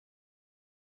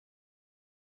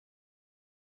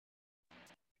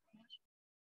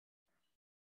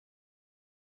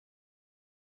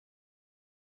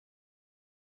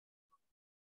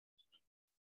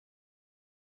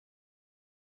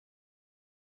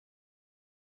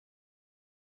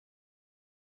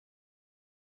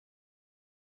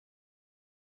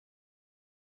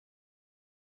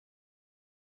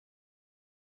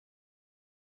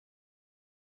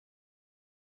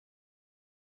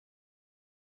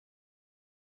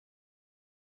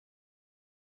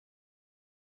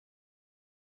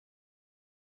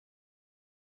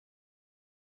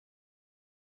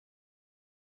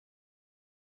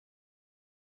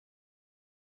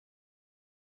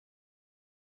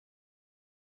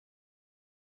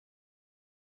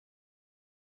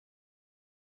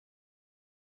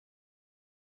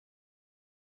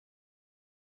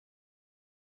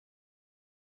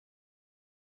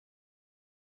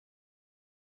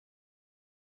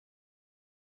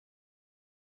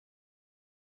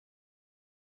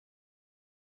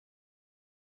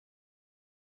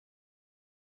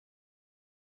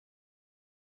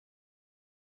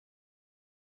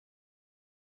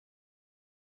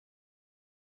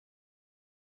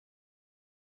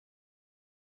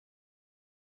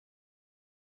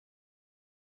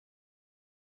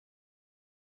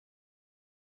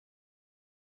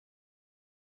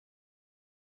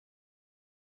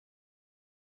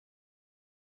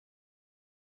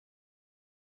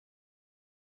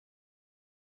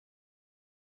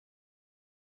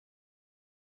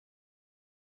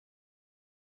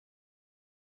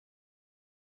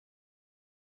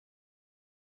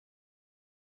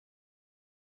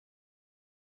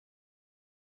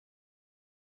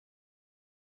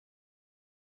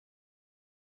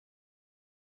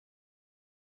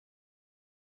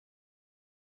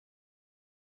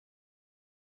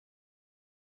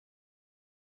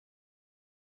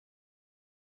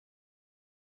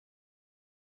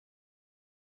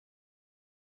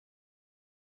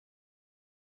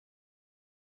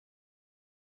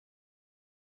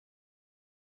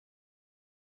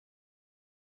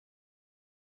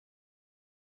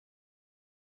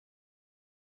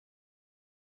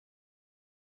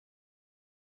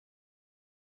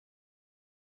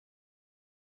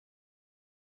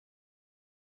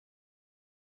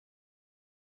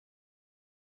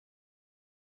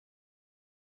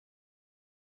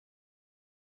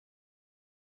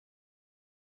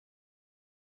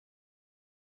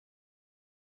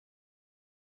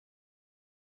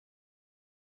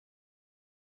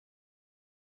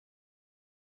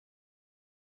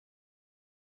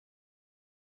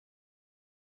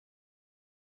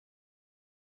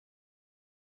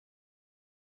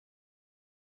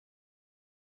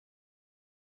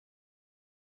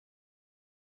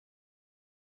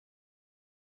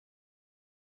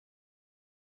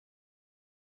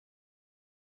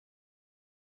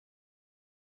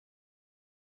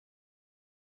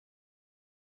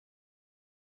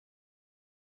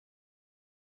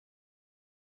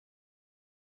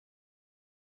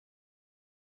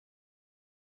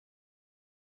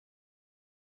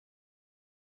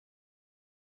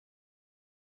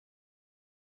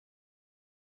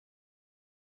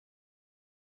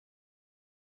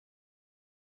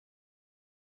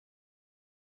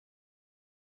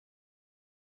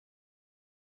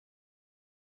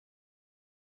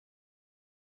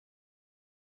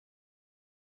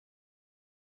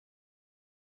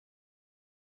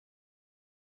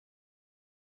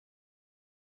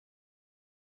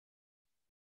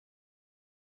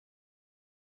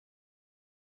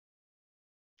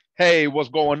Hey, what's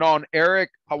going on,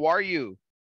 Eric? How are you?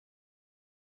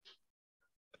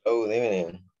 Oh, good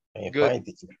evening. I'm Good. fine,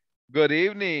 teacher. Good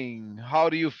evening. How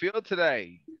do you feel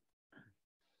today?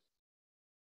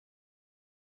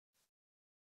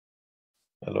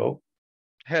 Hello.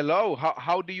 Hello.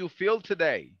 How do you feel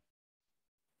today?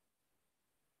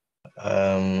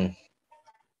 Um,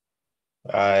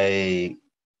 I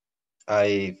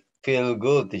I feel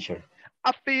good, teacher.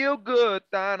 I feel good,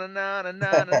 na na na na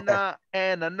na na, na,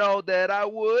 and I know that I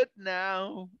would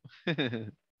now.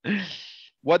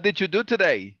 What did you do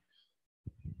today?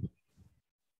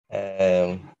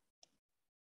 Um,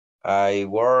 I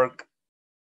work.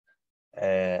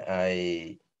 Uh,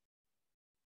 I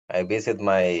I visit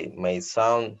my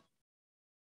son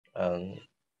and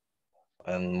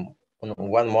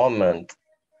one moment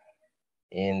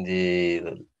in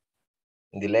the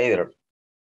later.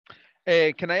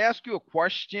 Can I ask you a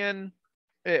question?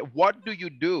 What do you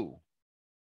do?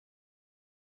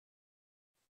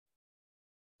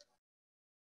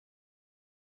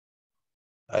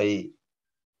 I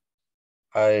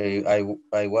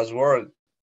I was work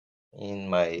in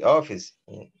my office.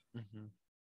 Mhm.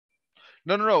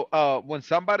 No, no, no. When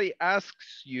somebody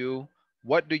asks you,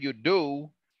 what do you do?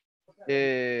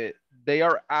 They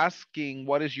are asking,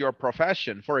 what is your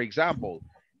profession? For example,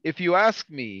 if you ask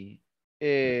me,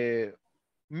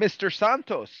 Mr.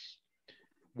 Santos,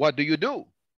 what do you do?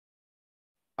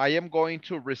 I am going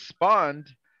to respond,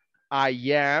 I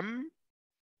am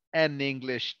an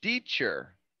English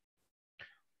teacher.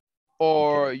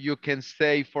 Or Okay. you can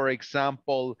say, for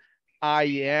example, I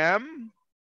am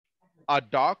a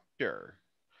doctor.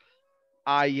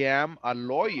 I am a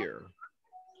lawyer.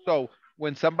 So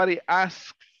when somebody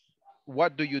asks,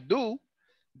 what do you do?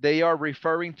 They are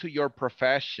referring to your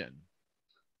profession.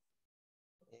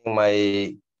 In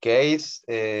my case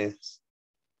is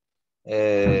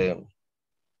no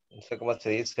sé cómo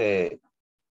se dice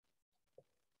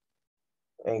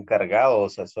encargado, o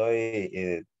sea,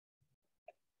 soy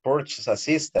purchase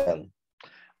assistant.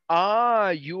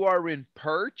 Ah, you are in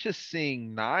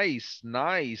purchasing. Nice,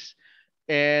 nice.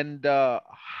 And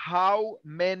how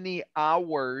many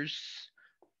hours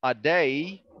a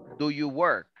day do you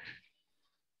work?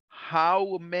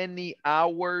 How many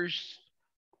hours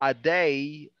a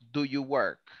day do you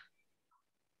work?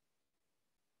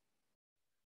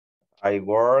 I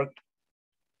work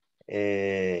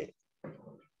uh,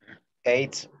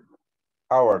 8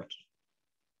 hours.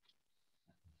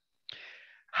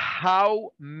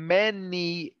 How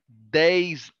many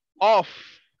days off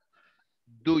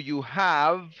do you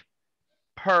have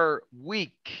per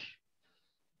week?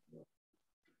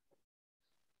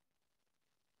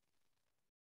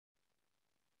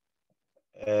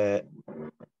 Uh,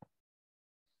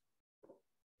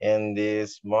 in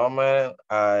this moment,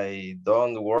 I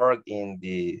don't work in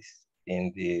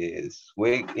this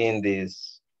weekend.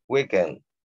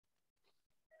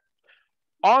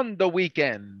 On the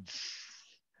weekends.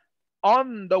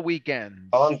 On the weekends.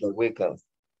 On the weekends.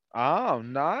 Oh,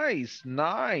 nice,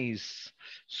 nice.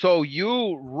 So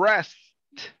you rest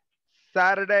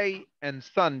Saturday and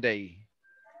Sunday,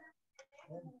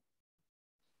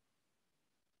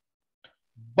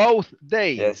 both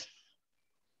days. Yes,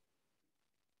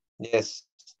 yes.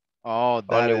 Oh, Only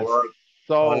that is work,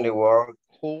 only so work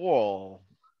cool.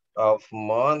 of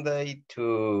Monday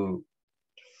to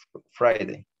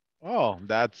Friday. Oh,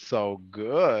 that's so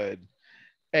good.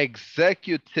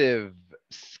 Executive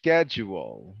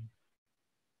schedule.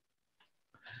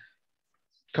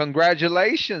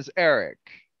 Congratulations, Eric.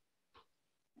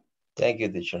 Thank you,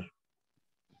 teacher.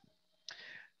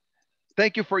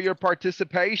 Thank you for your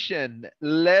participation.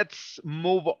 Let's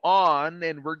move on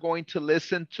and we're going to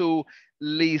listen to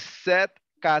Lisette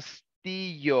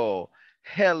Castillo.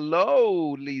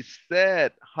 Hello,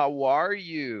 Lisette. How are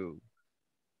you?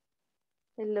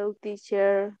 Hello,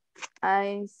 teacher.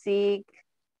 I'm sick.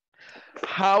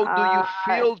 How do you I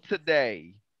feel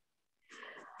today?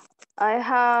 I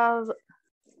have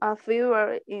a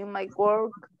fever in my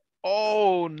work.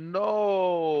 Oh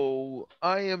no,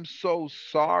 I am so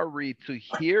sorry to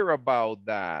hear about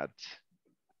that.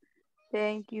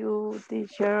 Thank you,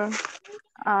 teacher.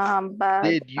 But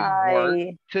Did you work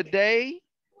today?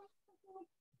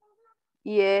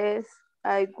 yes,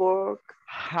 I work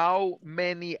How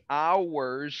many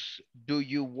hours do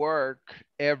you work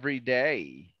every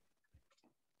day?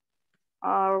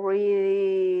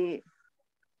 already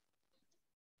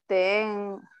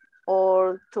 10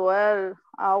 or 12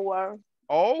 hours.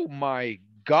 Oh my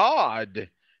God.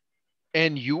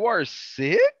 And you are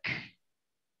sick?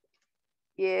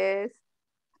 Yes,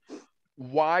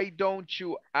 Why don't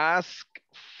you ask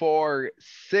for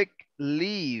sick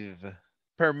leave?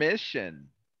 permission.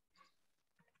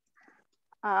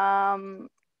 Um,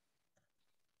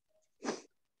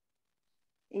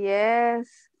 yes,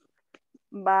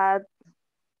 but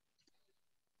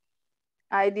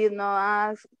I did not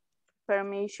ask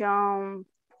permission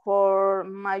for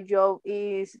my job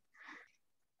is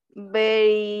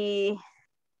very,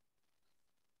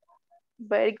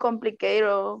 very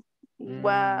complicated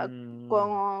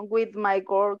Mm, with my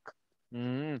work.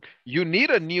 You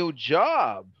need a new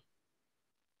job.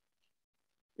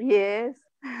 Yes,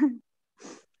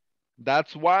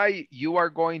 That's why you are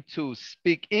going to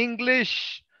speak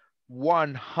English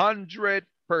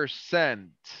 100%.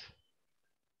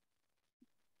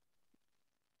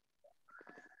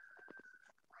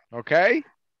 Okay?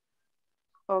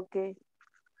 okay.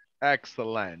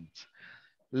 Excellent.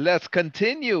 Let's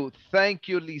continue. Thank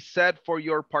you, Lisette, for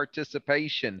your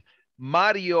participation.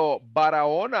 Mario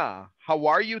Barahona, how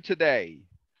are you today?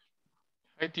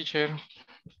 Hi, teacher.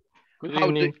 Good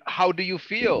evening. How do you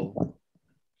feel?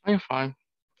 I'm fine.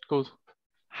 Good.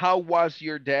 How was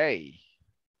your day?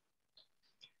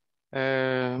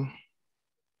 Um,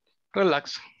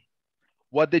 Relax.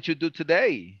 What did you do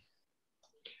today?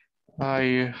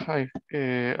 I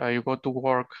go to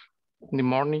work in the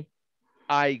morning.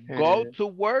 I go Uh, to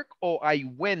work or I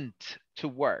went to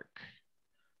work?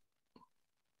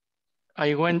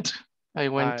 I went. I I,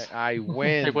 went. I I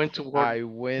went. went to work I in the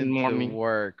went to morning.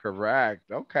 work. Correct.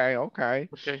 Okay. Okay.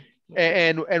 Okay. Okay.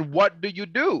 And what do you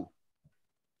do?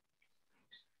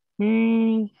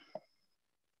 Hmm.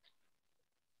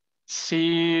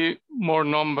 See more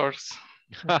numbers.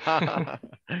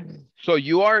 So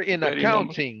you are in Very number.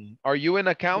 accounting. Are you in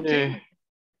Uh, accounting?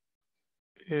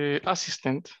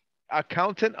 Assistant.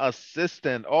 Accountant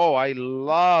assistant. Oh, I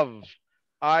love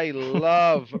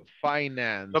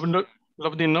finance. Love,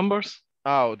 love the numbers.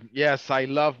 Oh, yes, I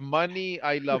love money.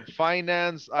 I love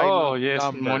finance. I Oh love yes,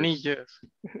 money. numbers. Yes.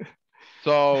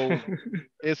 So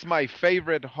it's my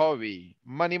favorite hobby.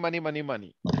 Money, money, money,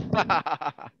 money.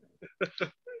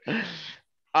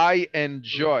 I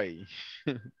enjoy.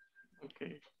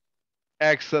 Okay.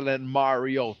 Excellent,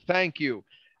 Mario. Thank you.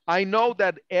 I know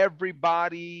that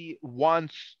everybody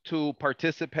wants to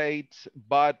participate,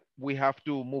 but we have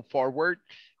to move forward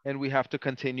and we have to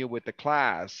continue with the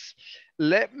class.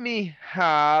 Let me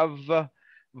have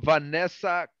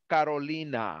Vanessa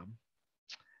Carolina.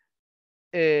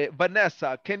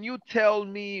 Vanessa, can you tell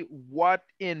me what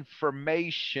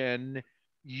information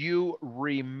you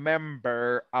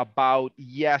remember about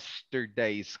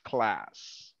yesterday's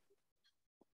class?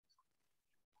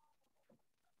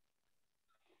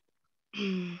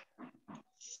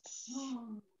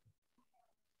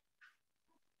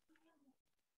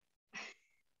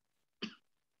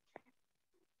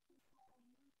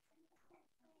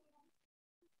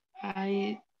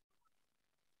 I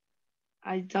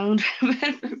I don't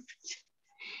remember.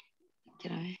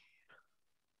 Can I?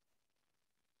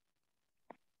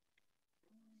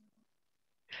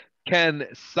 Can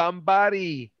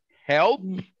somebody help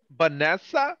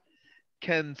Vanessa?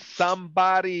 Can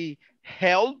somebody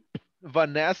help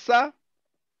Vanessa?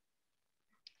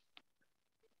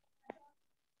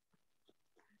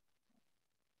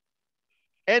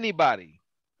 Anybody?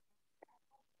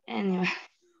 Anyway,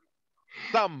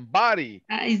 Somebody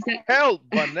I don't- help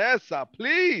Vanessa,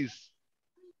 please.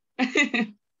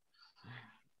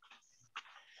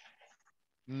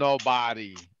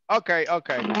 Nobody. Okay,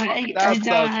 okay. I That's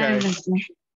don't okay. understand.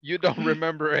 You don't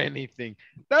remember anything.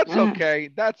 That's okay.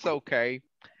 That's okay.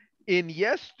 In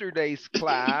yesterday's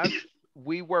class,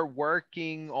 we were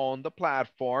working on the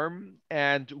platform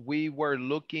and we were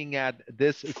looking at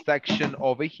this section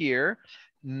over here,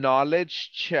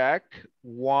 knowledge check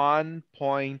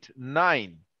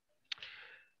 1.9.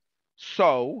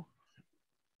 So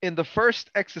in the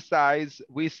first exercise,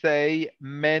 we say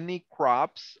many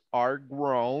crops are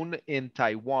grown in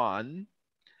Taiwan.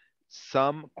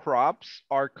 Some crops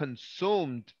are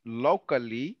consumed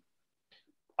locally.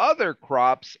 Other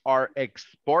crops are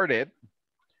exported.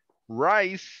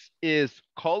 Rice is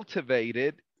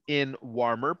cultivated in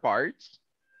warmer parts.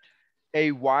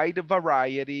 A wide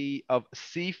variety of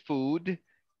seafood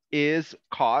is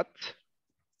caught.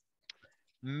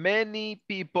 Many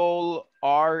people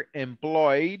are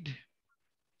employed.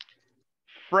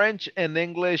 French and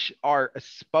English are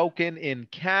spoken in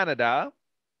Canada.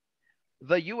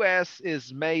 The US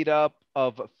is made up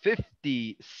of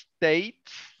 50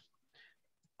 states.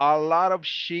 A lot of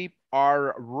sheep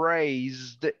are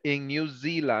raised in New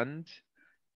Zealand.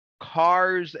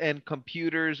 Cars and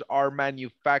computers are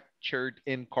manufactured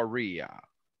in Korea.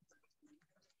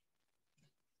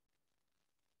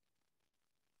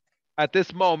 At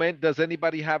this moment, does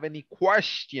anybody have any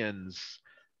questions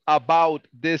about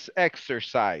this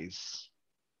exercise?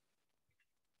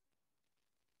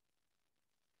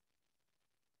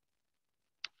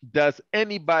 Does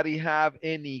anybody have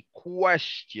any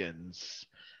questions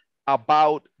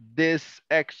about this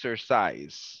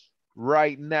exercise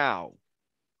right now?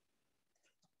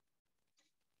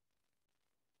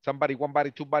 Somebody, one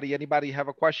body, two body, anybody have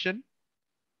a question?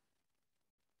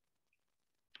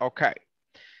 Okay.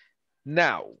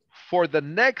 Now, for the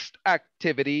next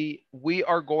activity, we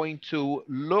are going to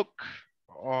look.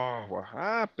 Oh, what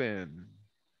happened?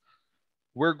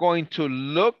 We're going to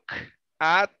look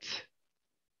at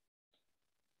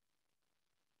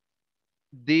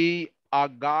a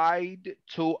guide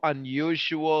to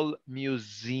unusual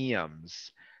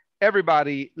museums.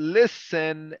 Everybody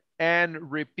listen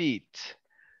and repeat.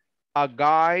 A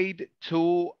guide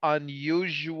to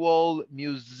unusual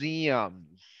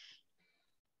museums.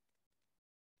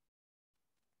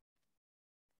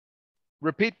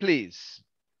 Repeat, please.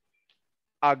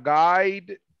 A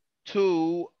guide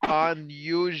to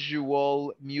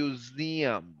unusual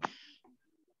museums.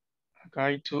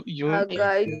 Guide to A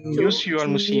guide to usual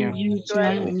museum.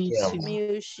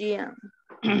 museum.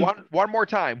 One more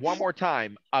time.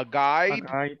 A A guide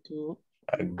guide to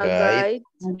A A guide guide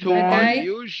to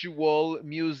unusual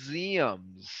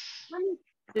museums.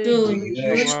 to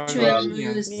usual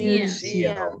museums.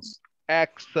 museums.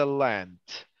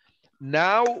 Excellent.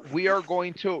 Now we are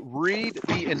going to read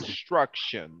the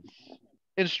instructions.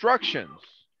 Instructions.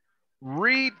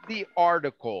 Read the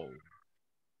article.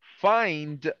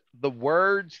 Find the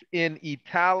words in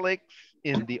italics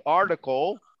in the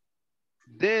article.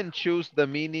 Then choose the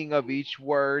meaning of each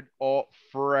word or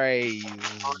phrase.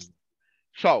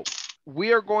 So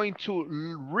we are going to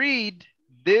read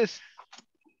this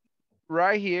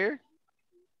right here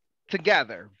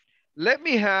together. Let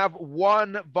me have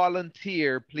one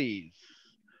volunteer, please.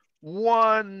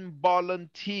 One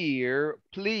volunteer,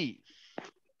 please.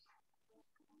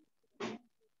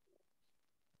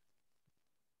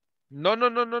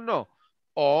 No.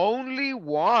 Only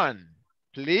one,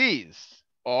 please.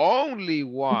 Only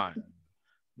one.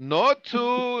 Not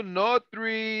two, not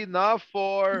three, not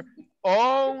four.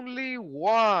 Only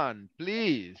one,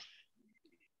 please.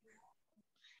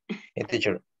 Hey,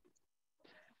 teacher.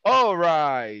 All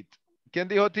right. ¿Quién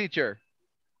dijo teacher?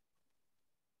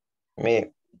 Me.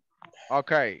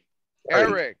 Okay.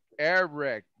 Sorry.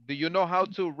 Eric. Do you know how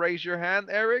to raise your hand,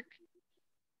 Eric?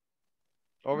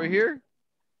 Over here?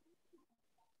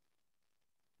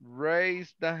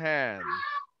 Raise the hand.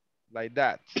 Like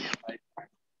that.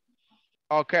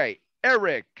 Okay.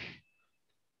 Eric,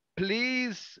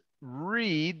 please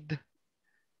read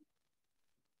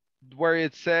where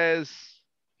it says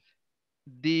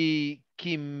the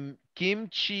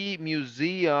Kimchi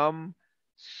Museum,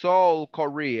 Seoul,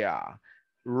 Korea.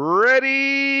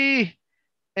 Ready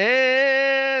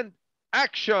and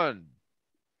action.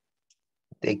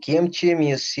 The Kimchi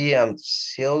Museum,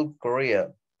 Seoul,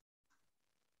 Korea.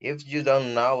 If you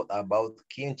don't know about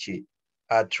kimchi,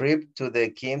 a trip to the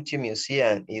Kimchi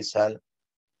Museum is an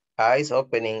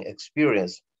eye-opening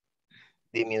experience.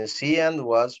 The museum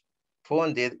was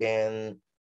founded in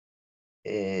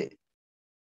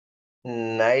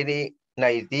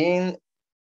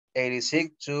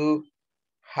 1986 to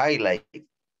highlight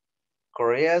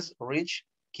Korea's rich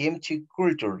kimchi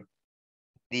culture.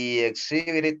 The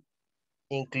exhibit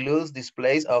includes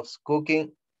displays of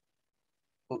cooking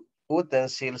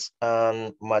utensils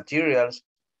and materials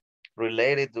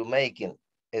related to making,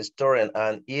 storing,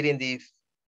 and eating the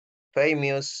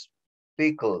famous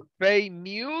pickle.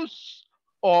 Famous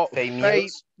or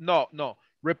Famous. No.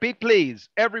 Repeat, please.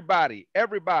 Everybody.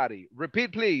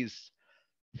 Repeat, please.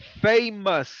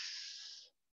 Famous.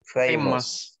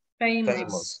 Famous.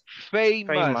 famous.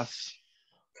 Famous.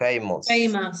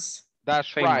 Famous.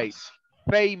 That's right.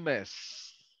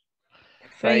 Famous.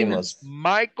 Famous.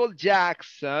 Michael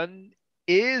Jackson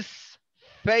is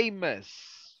famous.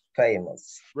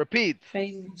 Famous. Repeat.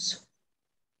 Famous.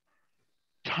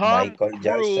 Michael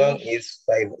Jackson is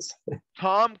famous.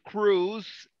 Tom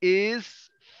Cruise is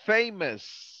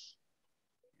famous.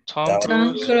 Tom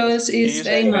Cruise is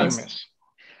famous.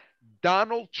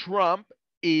 Donald Trump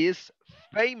is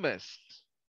famous.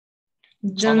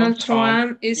 Donald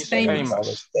Trump is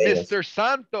famous. Mr.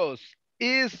 Santos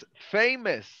is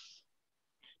famous.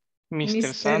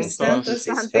 Mr. Santos Santos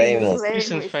is famous.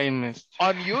 isn't famous.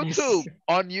 On YouTube.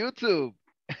 On YouTube.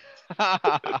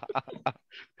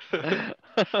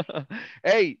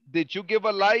 Hey, did you give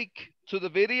a like to the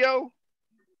video?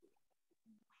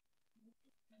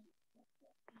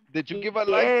 Did you give a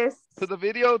like to the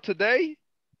video today?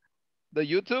 The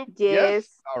YouTube?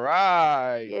 Yes. All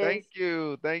right. Yes.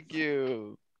 Thank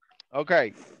you.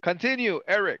 Okay, continue,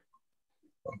 Eric.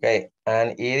 Okay,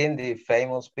 and eating the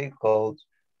famous pickled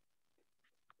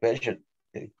vegetable,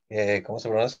 ¿cómo se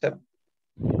pronuncia?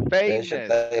 Famous.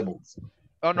 Vegetables.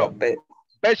 Oh No, no,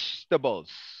 vegetables.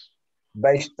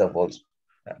 vegetables.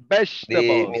 The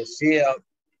Vegetables. museum,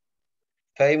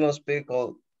 famous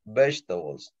pickled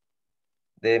vegetables.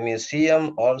 The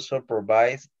museum also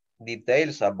provides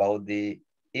details about the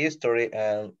history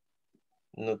and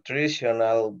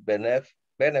nutritional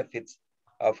benefits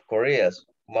of Korea's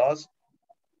most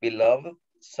beloved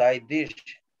side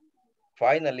dish.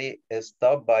 Finally,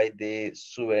 stop by the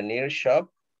souvenir shop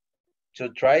to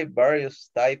try various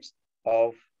types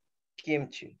of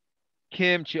kimchi.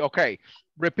 Kimchi. Okay,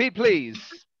 repeat please.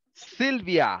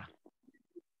 Sylvia.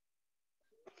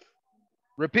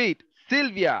 Repeat.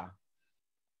 Sylvia.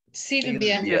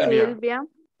 Silvia. Silvia. Silvia.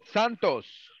 Santos.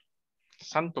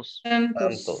 Santos.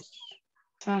 Santos.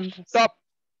 Santos. Stop.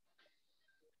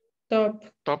 Top.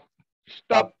 Top.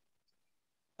 Stop.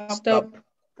 Stop.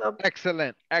 Stop.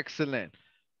 Excellent. Excellent.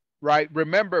 Right.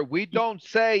 Remember, we don't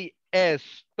say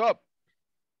stop.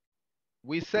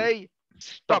 We say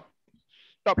stop.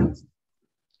 Stop.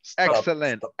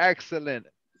 Excellent. Stop. Excellent.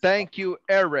 Thank you,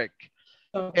 Eric.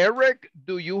 Stop. Eric,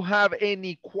 do you have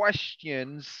any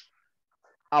questions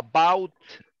about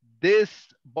this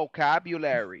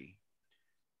vocabulary?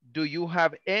 Do you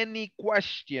have any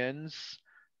questions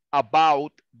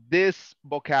about this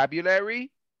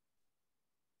vocabulary?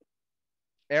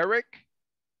 Eric?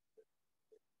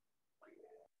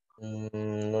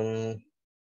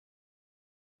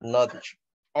 Not.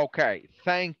 Okay,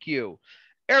 thank you.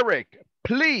 Eric,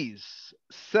 please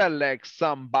select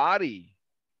somebody.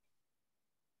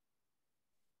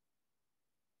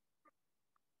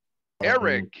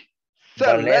 Eric,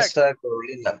 select Vanessa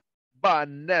Carolina.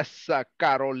 Vanessa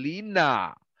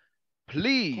Carolina.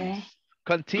 Please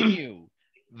continue.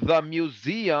 The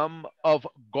Museum of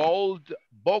Gold,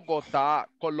 Bogota,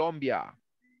 Colombia.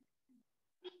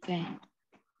 Okay.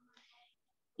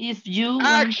 If you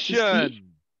want to see, Action.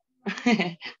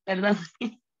 perdón,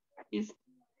 if,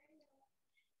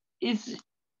 if,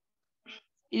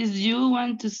 if you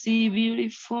want to see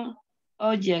beautiful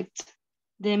objects,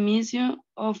 the Museum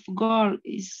of Gold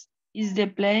is the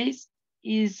place,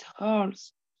 is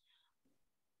hers.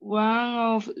 One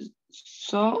of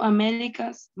South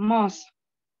America's most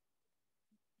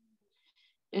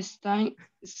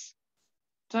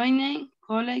stunning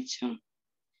collection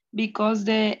because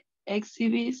the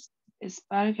exhibits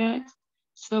sparkles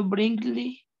so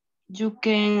brightly you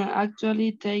can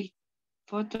actually take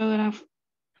photograph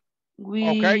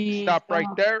with Okay, stop right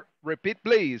there. Repeat,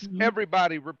 please. Mhm.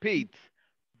 Everybody repeat.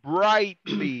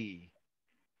 Brightly.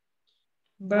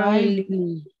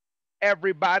 Brightly.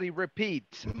 Everybody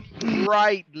repeat.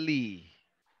 Brightly.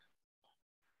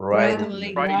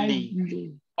 Brightly.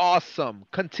 Brightly. Awesome.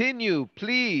 Continue,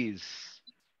 please.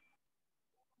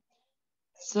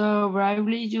 So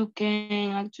brightly you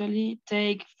can actually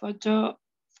take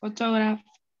photograph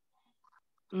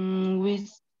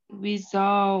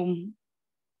without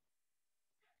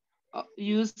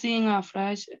using a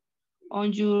flash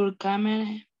on your camera.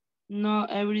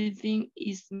 Not everything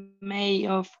is made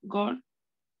of gold.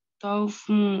 Those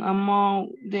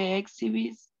among the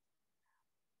exhibits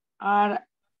are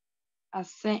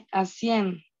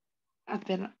ancient.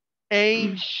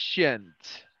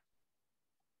 Ancient.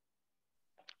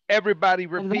 Everybody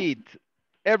repeat.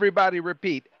 Everybody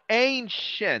repeat.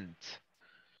 Ancient.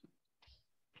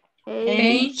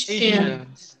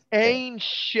 Ancient.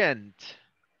 Ancient.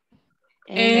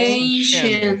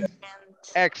 Ancient.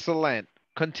 Excellent.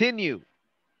 Continue.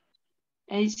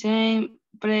 Ancient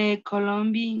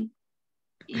pre-Columbian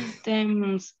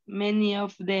items, many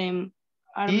of them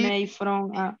are made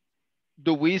from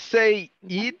Do we say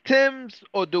items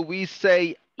or do we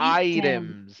say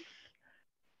item.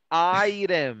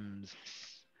 items?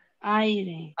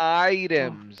 Item.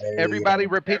 Items. Everybody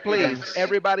repeat, please. Items.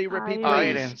 Everybody repeat, please.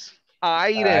 Items.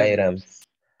 Items.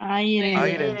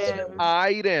 Items. Items.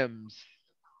 Items.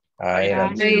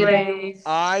 Items.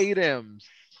 Items.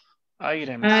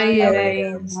 Items.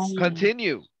 Items.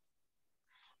 Continue.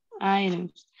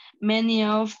 Items. Many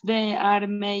of them are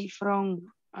made from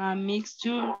a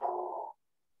mixture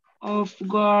of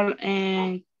gold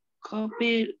and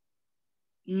copper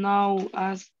known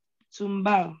as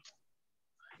tumbal.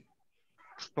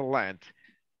 Excellent.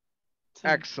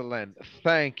 Excellent.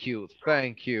 Thank you.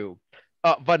 Thank you.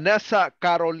 Vanessa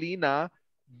Carolina,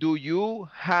 do you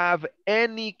have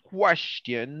any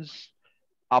questions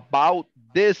about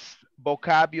this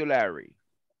vocabulary?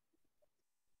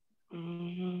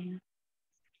 Mhm.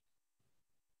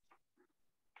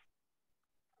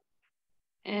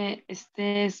 Sparkly,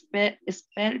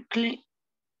 creo que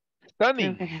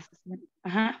Stunning. es así.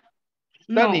 Ajá.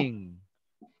 No, Stunning.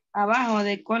 abajo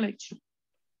de college.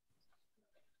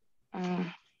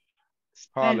 Ah,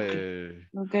 sparkly. Jale.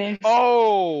 Okay.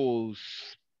 Oh,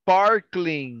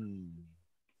 sparkling.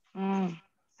 Mm,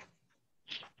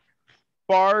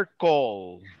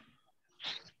 Sparkle.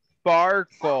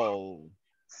 Sparkle.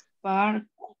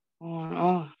 sparkle.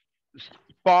 Oh,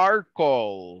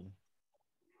 Sparkle.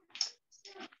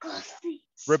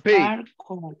 Repeat.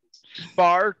 sparkle.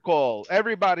 Sparkle.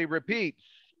 Everybody repeat.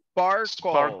 Sparkle.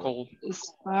 Sparkle.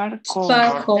 Sparkle.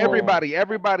 Sparkle.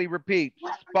 Everybody repeat.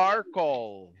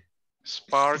 Sparkle.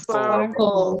 Sparkle.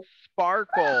 Sparkle.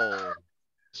 Sparkle.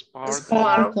 Sparkle.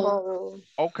 Sparkle.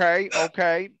 Okay.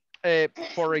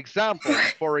 For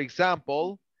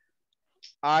example,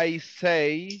 I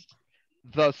say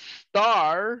the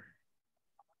star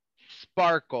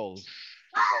sparkles.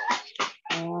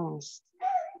 Oh,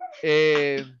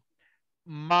 Eh,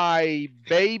 my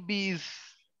baby's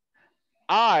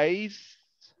eyes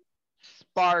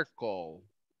sparkle.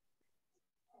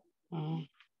 oh,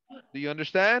 Do you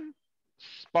understand?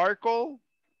 Sparkle?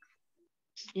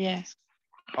 yes.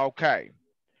 Okay.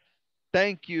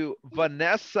 Thank you,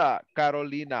 Vanessa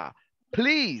Carolina.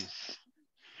 Please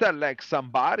select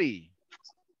somebody.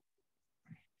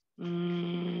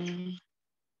 Mm,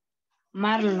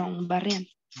 Marlon Barrientos.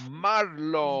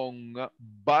 Marlon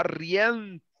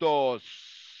Barrientos.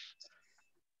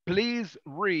 Please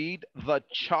read The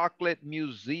Chocolate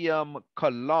Museum,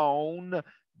 Cologne,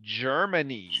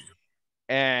 Germany.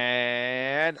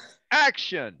 And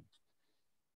action.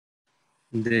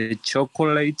 The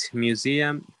Chocolate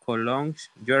Museum, Cologne,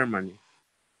 Germany.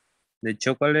 The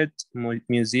Chocolate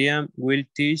Museum will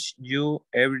teach you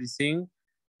everything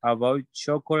about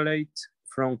chocolate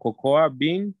from cocoa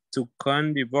bean to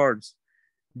candy bars.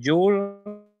 You'll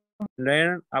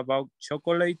learn about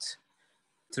chocolate,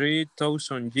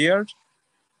 3,000 years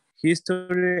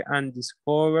history and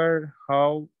discover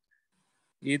how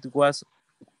it was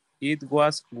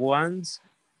once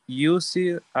used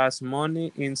as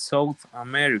money in South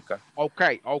America.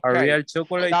 Okay. A real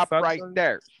chocolate Stop factory.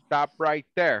 right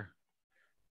there.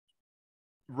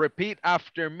 Repeat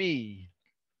after me.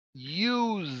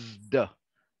 Used.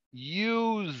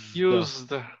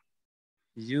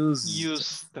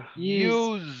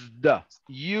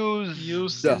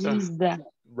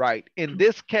 Right. In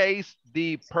this case,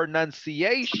 the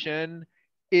pronunciation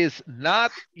is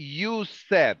not you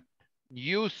said.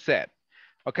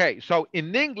 Okay, so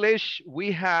in English,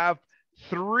 we have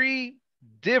 3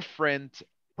 different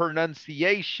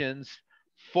pronunciations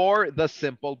for the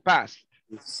simple past.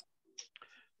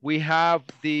 We have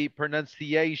the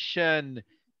pronunciation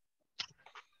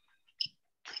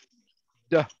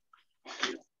d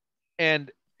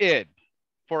and id.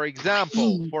 For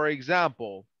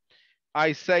example,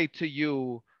 I say to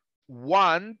you,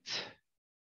 want,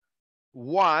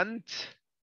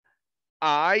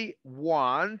 I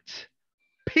want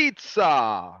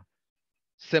pizza.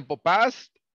 Simple past,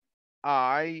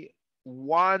 I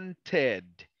wanted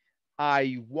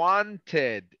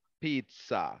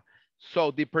pizza.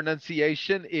 So the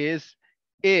pronunciation is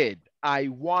id, I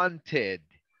wanted.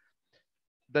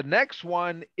 The next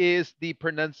one is the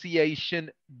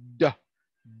pronunciation d.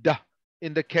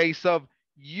 In the case of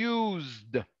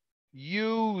used.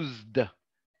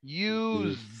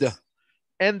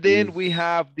 And then we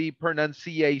have the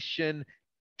pronunciation.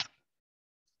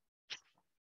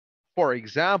 For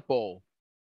example,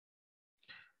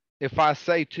 if I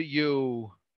say to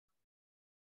you,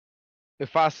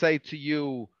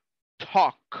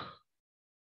 talk.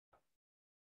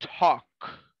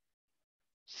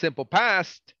 Simple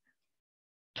past,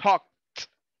 talked.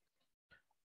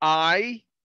 I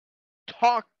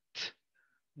talked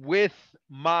with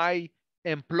my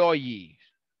employee.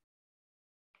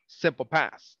 Simple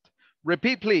past.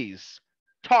 Repeat, please.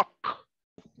 Talked.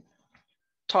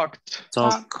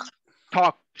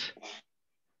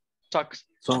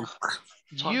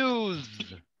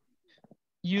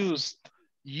 Used.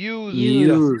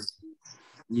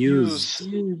 It's a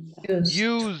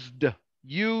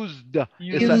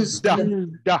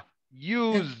da.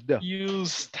 Used.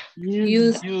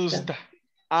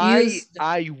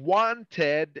 I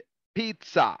wanted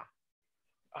pizza.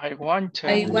 I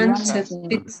wanted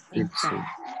pizza.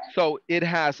 So it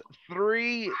has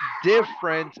 3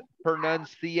 different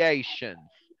pronunciations.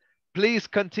 Please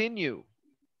continue.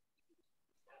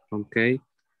 Okay.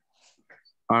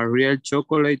 A real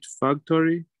chocolate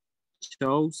factory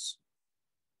shows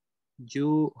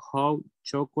you how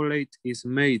chocolate is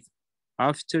made.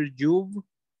 After you've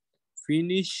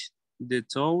finished the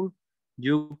tour,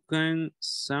 you can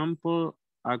sample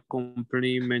a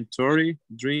complimentary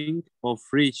drink of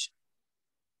rich,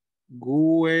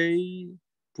 gooey,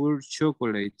 pure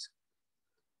chocolate.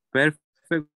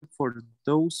 Perfect for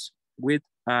those with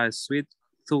a sweet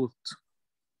tooth.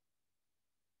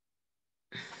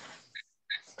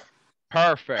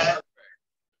 Perfect.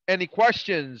 Any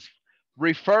questions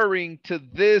referring to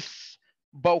this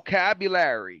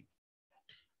vocabulary?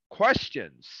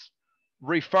 Questions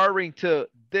referring to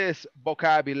this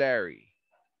vocabulary?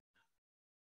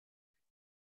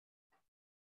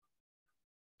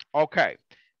 Okay,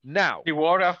 now. The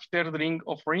word after drink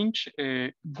of orange,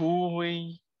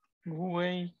 gooey,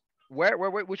 gooey. Where,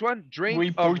 which one? Drink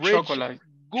Gooey of pure rich, chocolate.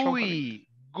 gooey,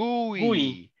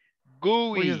 Gooey.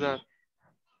 gooey. What is that?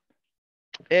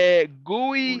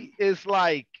 Gooey is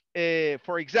like,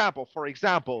 for example,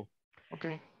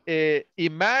 Okay.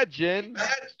 imagine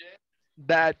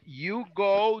that you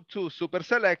go to Super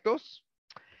Selectos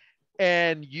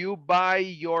and you buy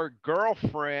your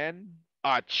girlfriend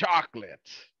a chocolate.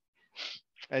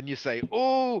 And you say,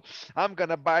 oh, I'm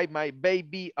gonna buy my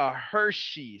baby a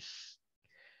Hershey's.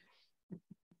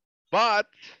 But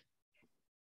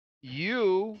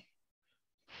you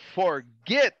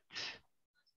forget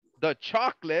the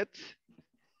chocolate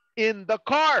in the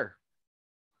car.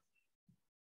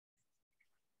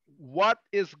 What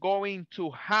is going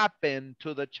to happen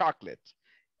to the chocolate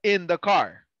in the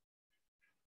car?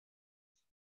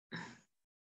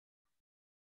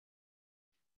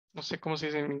 No sé cómo se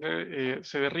dice en inglés,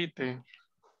 se derrite.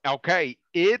 Okay,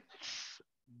 it's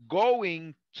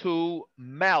going to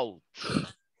melt.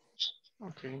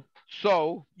 Okay.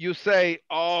 So you say,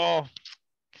 oh,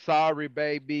 sorry,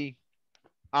 baby.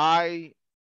 I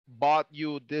bought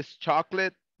you this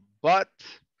chocolate, but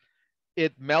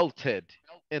it melted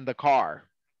in the car.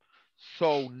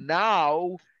 So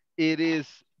now it is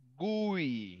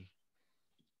gooey.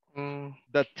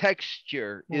 The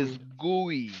texture is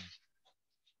gooey.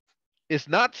 It's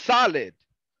not solid.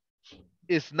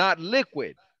 It's not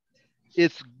liquid.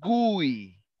 It's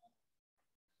gooey.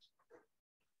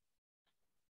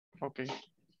 Okay. Do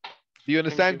you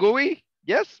understand gooey?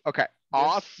 Yes? Okay. Yes,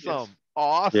 Awesome. yes.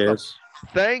 Awesome. Yes.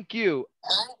 Thank you.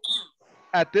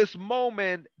 At this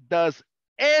moment, does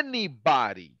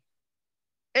anybody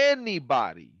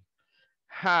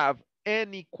have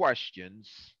any questions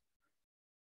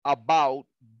about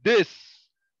this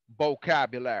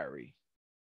vocabulary?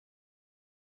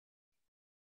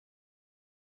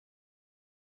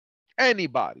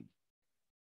 Anybody?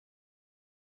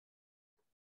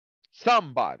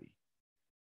 Somebody?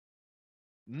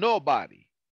 Nobody?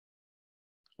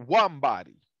 One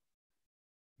body?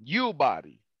 You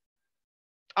body?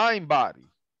 I'm body?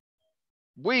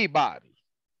 We body?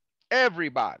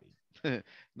 Everybody?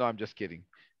 No, I'm just kidding.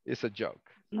 It's a joke.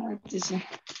 No, it isn't.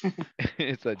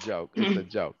 It's a joke. It's a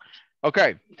joke.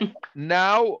 Okay.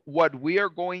 Now what we are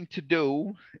going to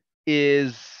do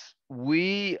is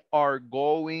we are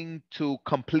going to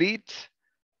complete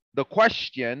the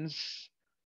questions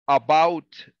about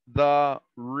the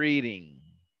reading.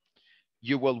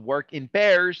 You will work in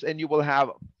pairs and you will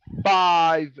have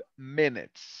 5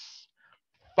 minutes.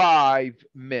 5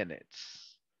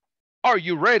 minutes. Are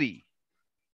you ready?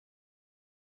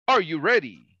 Are you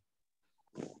ready?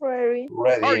 Ready.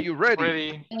 Are you ready?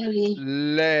 Ready. Ready.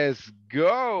 Let's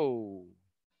go.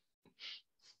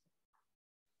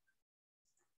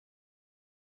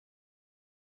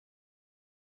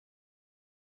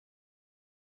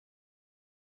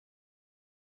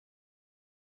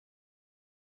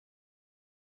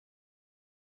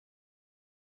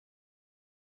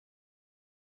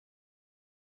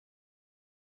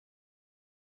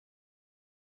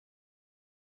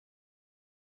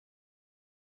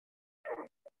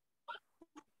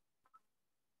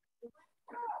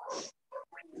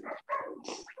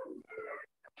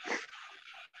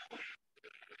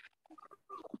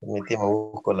 Permíteme,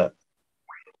 busco la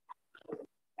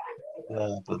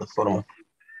plataforma.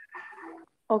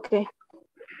 Okay.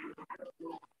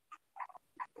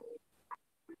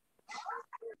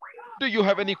 Do you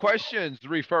have any questions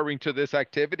referring to this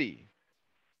activity?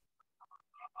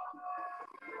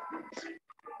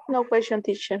 No question,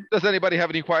 teacher. Does anybody have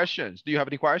any questions? Do you have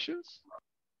any questions?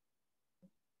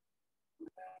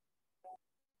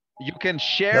 You can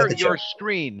share No, your teacher.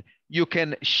 screen. You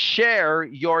can share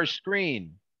your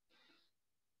screen.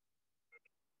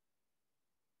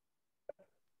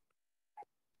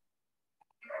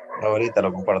 Ahorita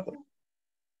lo comparto.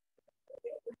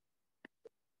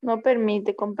 No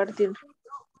permite compartir.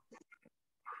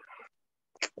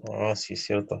 Ah, sí, es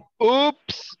cierto.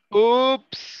 Oops,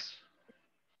 oops.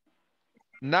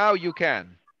 Now you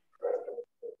can.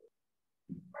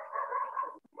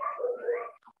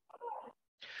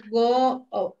 go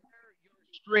up.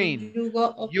 Screen. You go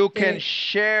up You can the,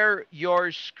 share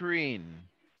your screen.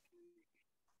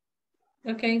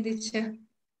 okay, teacher.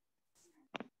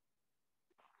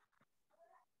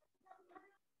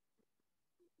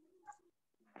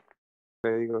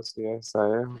 Le digo si esa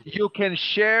es. You can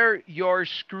share your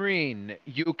screen.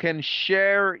 You can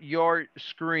share your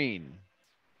screen.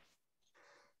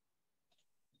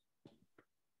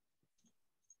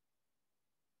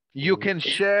 You can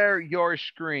share your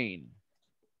screen.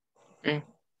 Okay.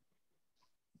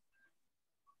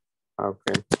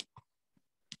 Okay.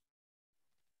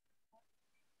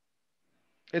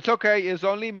 It's okay. It's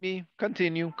only me.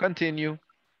 Continue. Continue.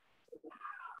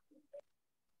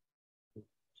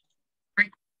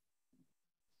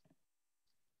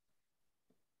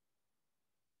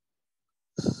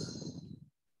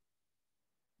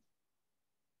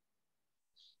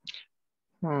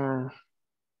 Hmm,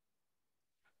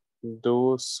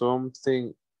 Do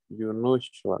something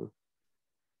unusual.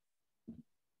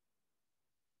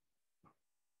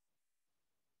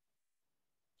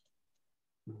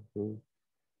 Mhm.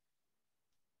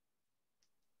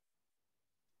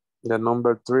 The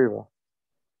number 3. ¿Va?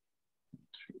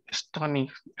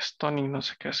 stunning, no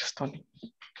sé qué es stunning.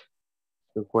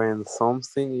 When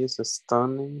something is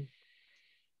stunning,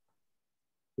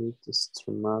 it is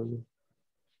extremely.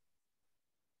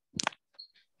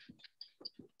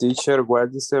 Teacher,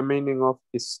 what is the meaning of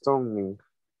stunning?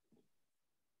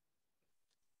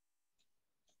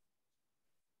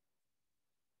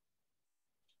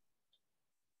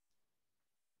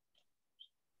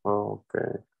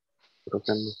 Okay, creo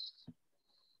que no.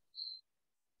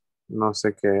 No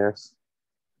sé qué es.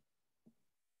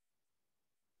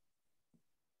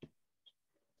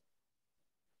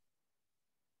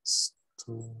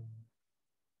 Stun-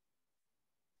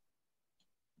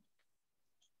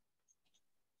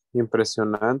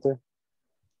 Impresionante.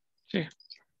 Sí,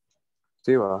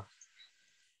 Sí, va.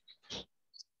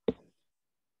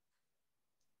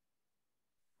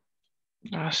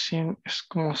 así es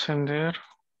como ascender.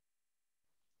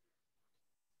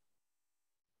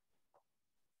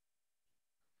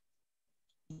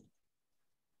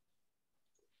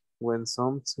 When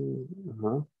something.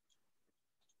 Ajá.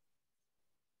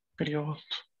 Periodo.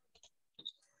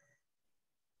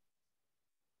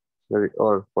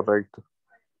 Correcto.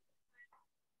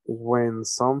 When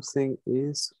something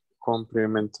is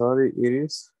complementary, it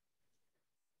is.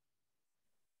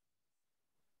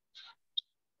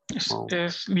 Oh,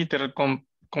 Es literal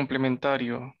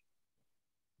complementario.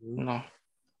 No,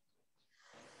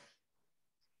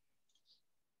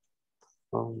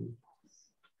 um,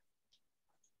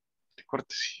 de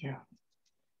cortesía.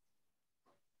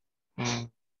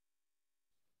 Mm,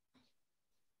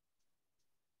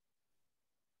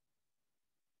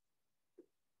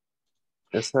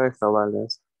 esa es cabal,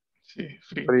 es sí,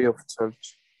 frío. free of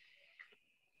charge.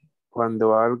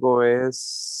 Cuando algo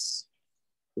es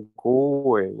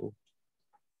gooey,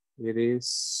 it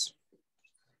is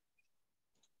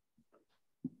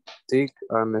thick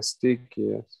and sticky.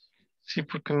 Yes. Sí,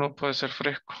 porque no puede ser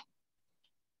fresco.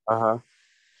 Ajá.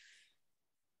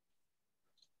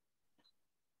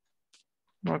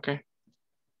 Ok.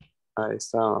 Ahí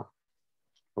está.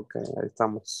 Ok, ahí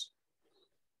estamos.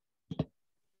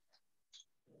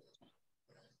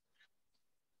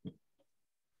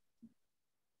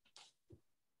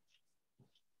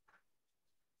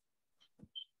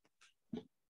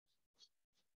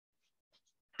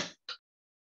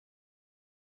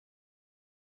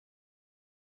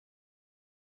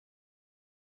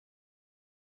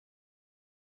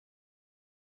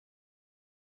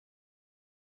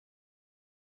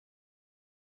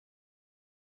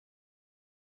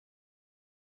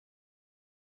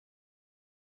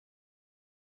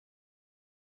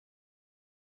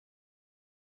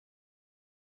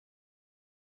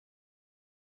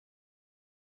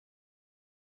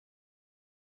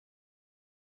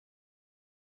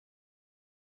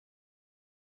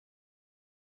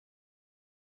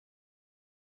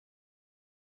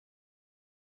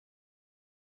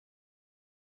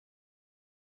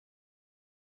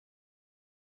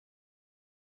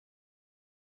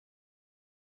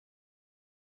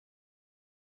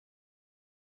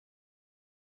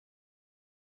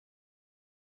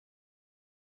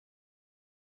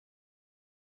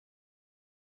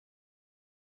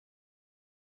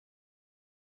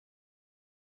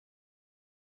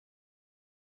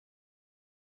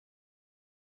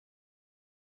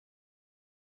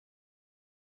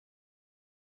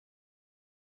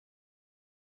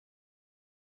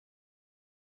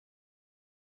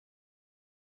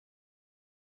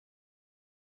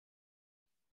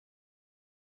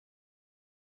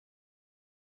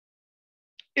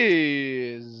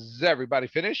 Is everybody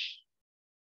finished?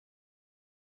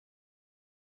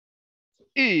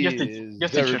 Yes, teacher.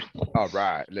 Yes, teacher. All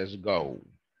right, let's go.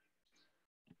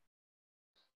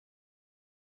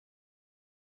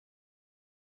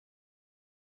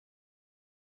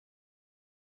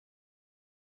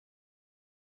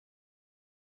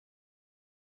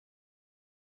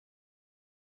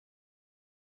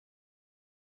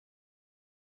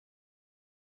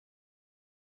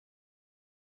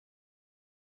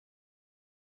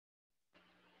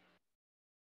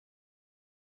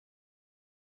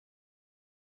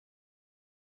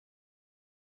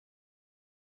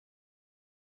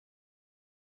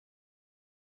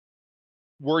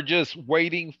 We're just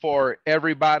waiting for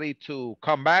everybody to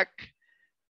come back,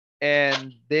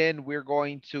 and then we're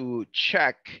going to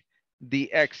check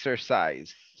the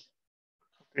exercise.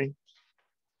 Okay.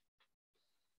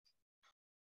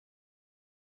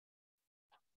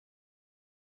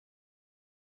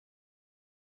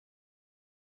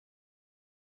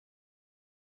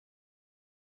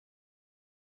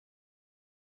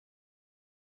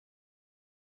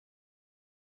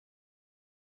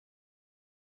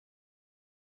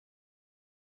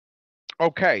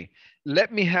 Okay,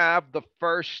 let me have the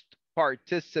first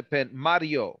participant,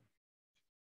 Mario.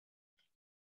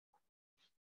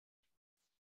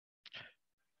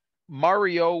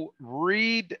 Mario,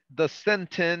 read the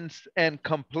sentence and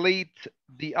complete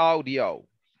the audio.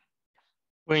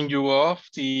 When you off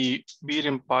the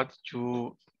beaten path,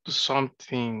 you do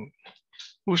something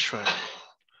usual,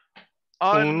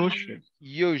 unusual,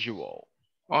 Unusual.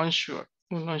 unsure,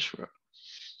 unsure.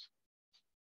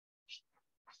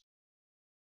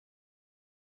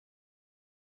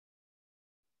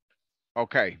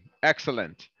 Okay,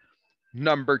 excellent.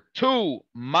 Number 2,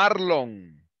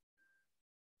 Marlon.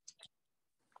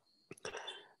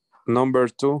 Number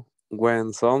 2,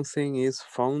 when something is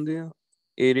founded,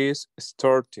 it is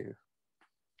started.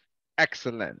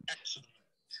 Excellent.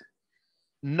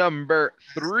 Number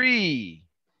 3,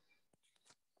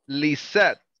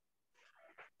 Lisette.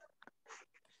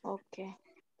 Okay.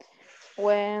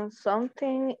 When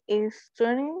something is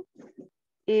stunning,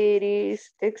 it is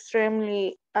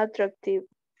extremely attractive.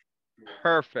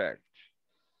 Perfect.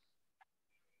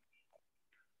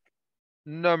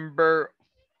 Number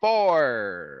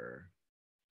 4,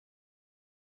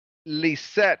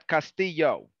 Lisette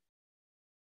Castillo.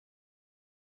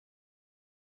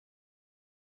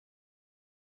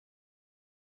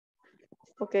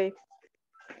 Okay.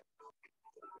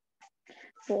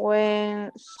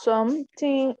 When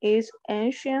something is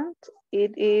ancient,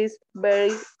 it is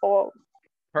very old.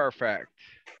 Perfect.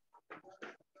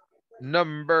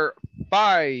 Number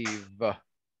 5,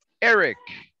 Eric.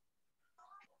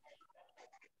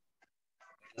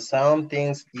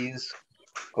 Something is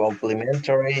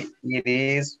complimentary. It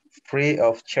is free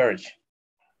of charge.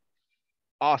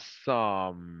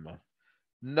 Awesome.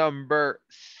 Number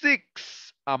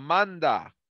 6,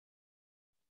 Amanda.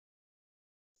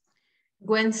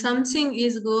 When something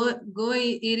is good,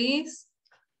 it is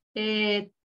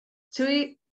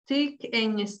thick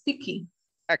and sticky.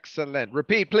 Excellent.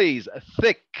 Repeat, please.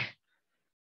 Thick.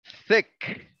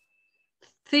 Thick.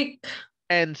 Thick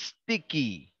And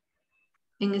sticky.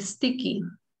 and sticky.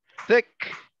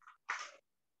 Thick.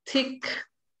 Thick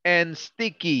And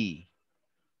sticky.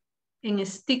 and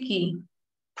sticky.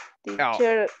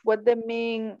 Teacher, what the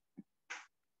mean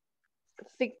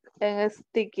thick and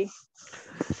sticky?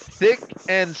 Thick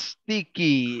and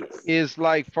sticky is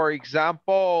like, for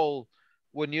example,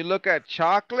 when you look at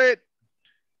chocolate,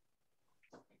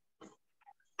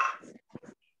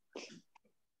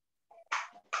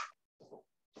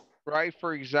 right?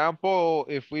 For example,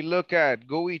 if we look at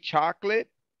gooey chocolate,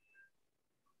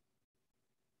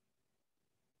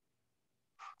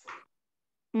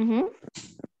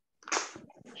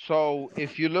 so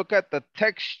if you look at the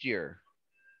texture,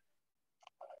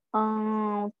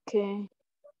 Okay.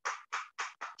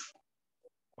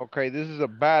 okay, this is a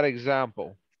bad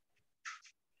example.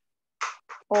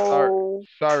 Oh,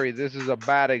 Sorry, this is a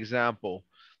bad example.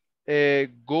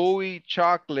 Gooey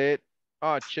chocolate,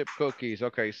 chip cookies.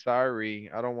 Okay, sorry,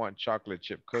 I don't want chocolate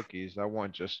chip cookies. I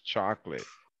want just chocolate.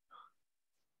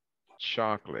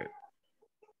 Chocolate.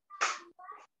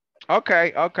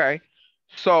 Okay, okay.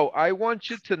 So I want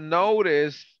you to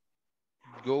notice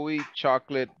gooey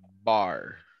chocolate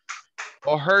bar.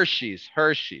 Or Hershey's,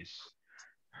 Hershey's.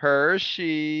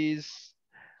 Hershey's.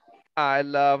 I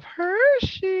love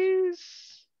Hershey's.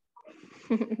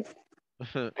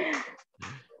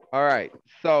 All right,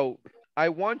 so I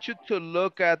want you to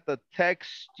look at the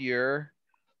texture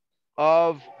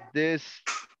of this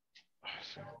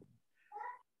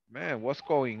Man, what's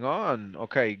going on?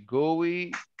 Okay,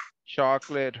 gooey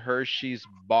chocolate Hershey's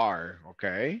bar.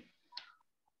 Okay.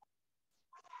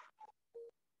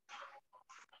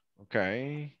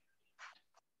 Okay.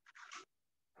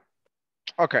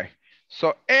 Okay.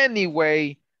 So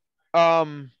anyway,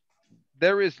 um,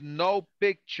 there is no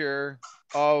picture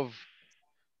of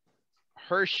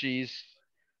Hershey's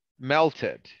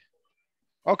melted.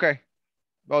 Okay.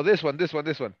 Oh, this one.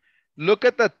 Look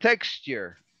at the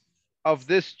texture of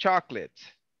this chocolate.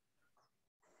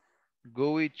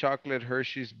 Gooey chocolate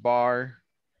Hershey's bar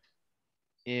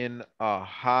in a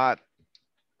hot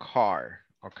car.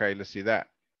 Okay, let's see that.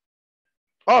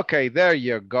 Okay, there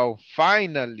you go.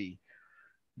 Finally.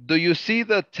 Do you see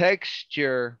the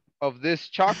texture of this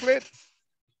chocolate?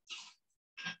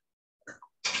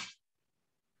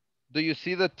 Do you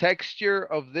see the texture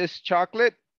of this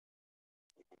chocolate?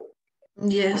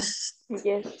 Yes.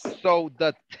 Yes. So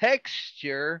the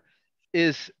texture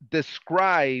is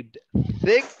described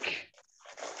thick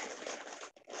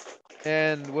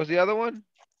and what's the other one?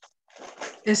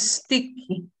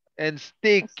 Sticky. And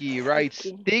sticky, right?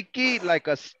 Sticky. Sticky like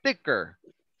a sticker.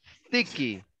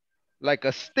 Sticky like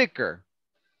a sticker.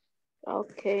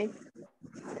 Okay.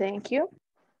 Thank you.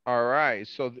 All right,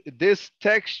 so this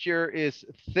texture is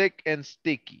thick and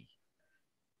sticky.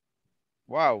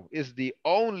 Wow, is the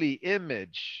only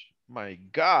image. My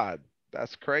God,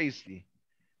 that's crazy.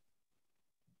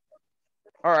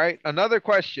 All right, another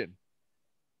question.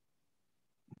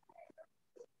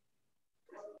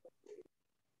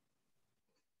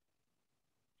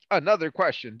 Another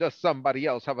question. Does somebody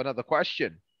else have another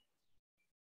question?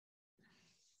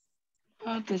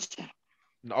 Oh, teacher.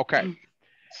 Okay.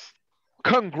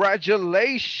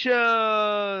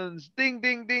 Congratulations. Ding,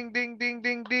 ding, ding, ding, ding,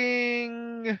 ding,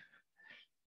 ding.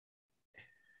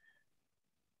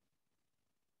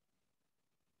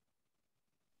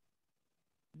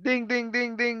 Ding, ding,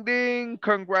 ding, ding, ding.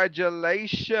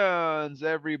 Congratulations,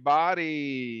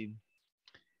 everybody.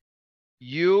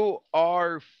 You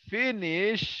are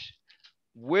finished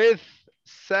with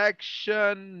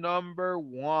section number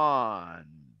 1.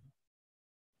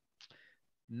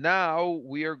 Now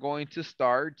we are going to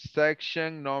start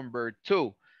section number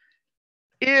 2.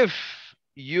 If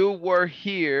you were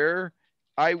here,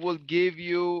 I will give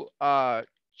you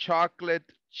chocolate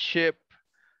chip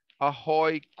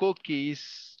Ahoy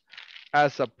cookies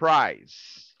as a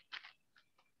prize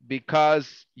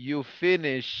because you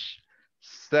finish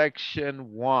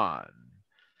section 1.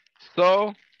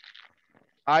 So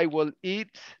I will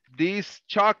eat these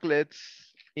chocolates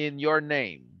in your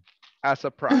name as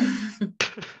a prize.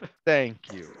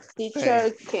 Thank you. Teacher,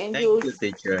 Thank you,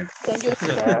 teacher. can you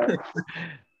share?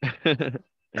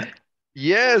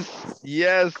 Yes,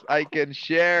 I can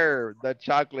share the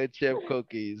chocolate chip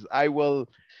cookies. I will,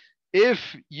 if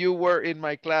you were in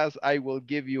my class, I will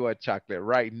give you a chocolate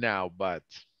right now, but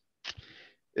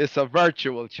it's a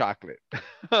virtual chocolate.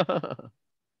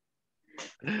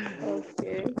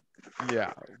 Okay.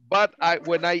 Yeah, but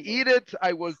when I eat it,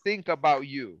 I will think about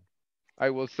you. I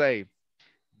will say,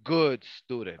 good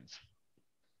students.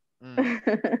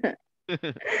 Mm.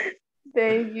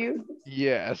 Thank you.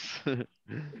 Yes.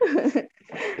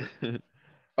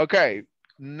 Okay,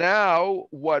 now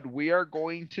what we are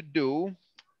going to do,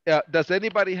 does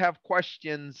anybody have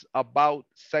questions about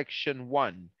section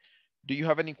 1? Do you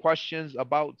have any questions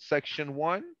about section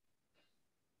 1?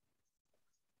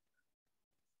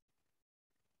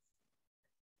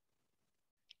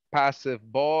 Passive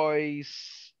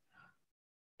voice,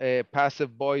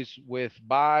 passive voice with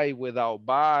by, without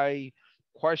by.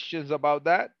 Questions about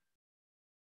that?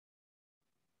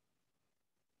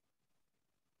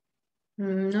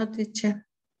 No, teacher.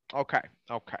 Okay,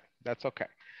 that's okay.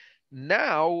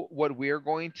 Now, what we're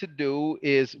going to do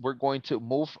is we're going to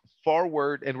move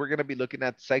forward and we're going to be looking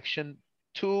at section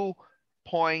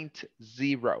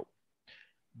 2.0.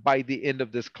 By the end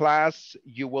of this class,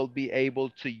 you will be able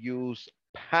to use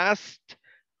past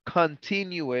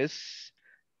continuous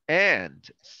and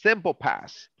simple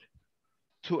past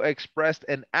to express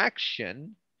an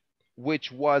action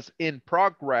which was in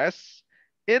progress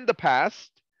in the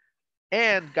past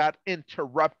and got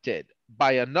interrupted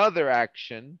by another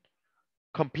action,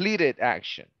 completed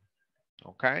action.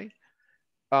 Okay.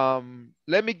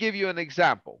 Let me give you an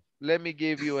example.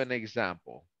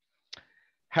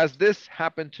 Has this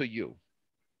happened to you?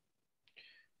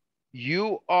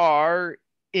 You are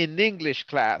in English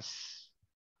class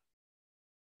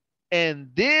and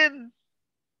then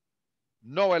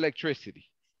no electricity.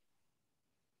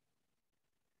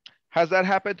 Has that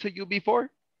happened to you before?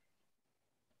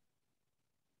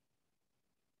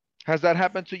 Has that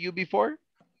happened to you before?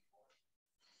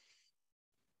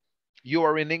 You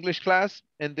are in English class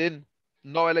and then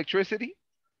no electricity?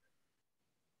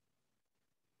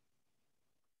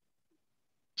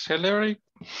 Celebrate.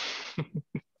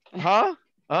 Huh?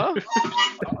 Huh?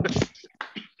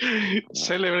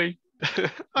 Celebrate. You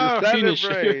Finish.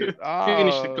 celebrate.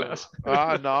 Finish the class.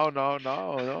 No, no, no,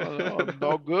 no, no.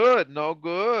 No good, no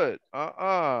good.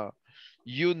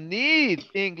 You need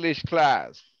English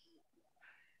class.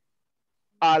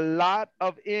 A lot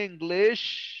of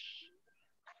English,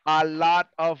 a lot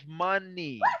of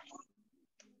money.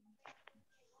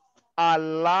 A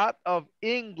lot of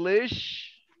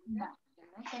English,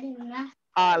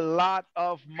 a lot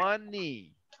of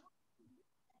money.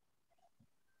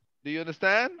 Do you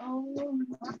understand?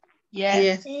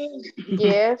 Yes.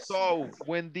 Yes. So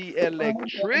when the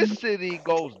electricity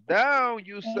goes down,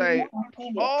 you say,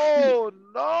 oh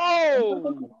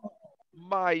no,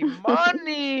 my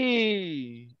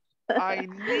money. I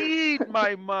need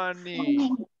my money.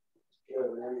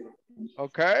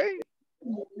 Okay?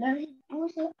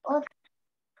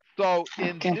 So Okay.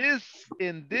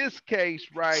 in this case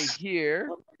right here,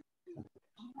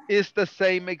 it's the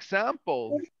same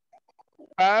example.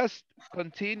 Past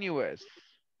continuous.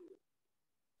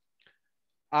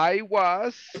 I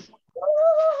was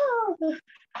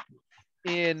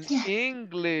in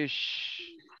English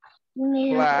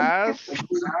class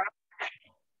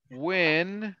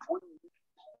when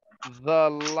the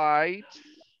lights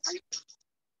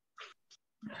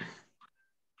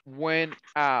went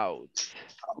out.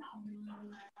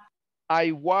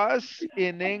 I was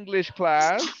in English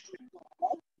class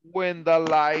when the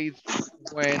lights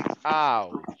went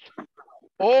out.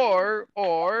 Or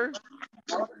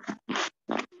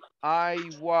I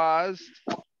was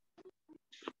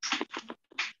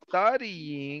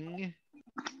studying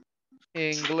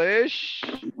English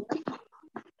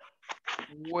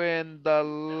when the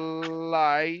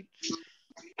lights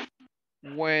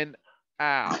went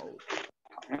out.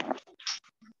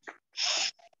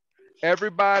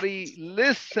 Everybody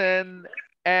listen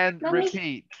and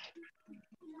repeat.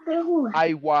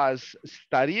 I was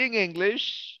studying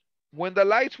English when the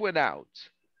lights went out.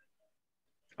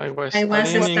 I was I was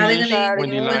studying I English studying started when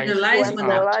the when the English lights lights when went went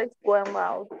the out. out. lights went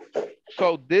out.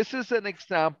 So this is an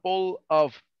example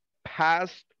of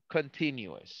past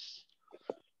continuous.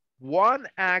 One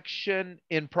action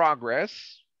in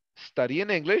progress, studying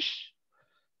English,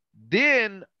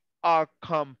 then a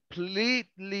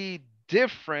completely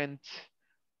different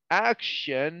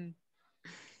action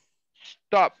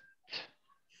stopped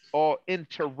or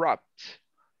interrupt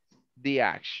the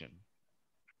action.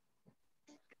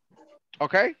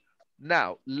 Okay?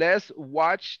 Now, let's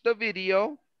watch the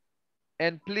video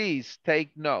and please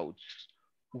take notes.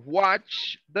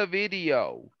 Watch the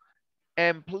video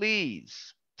and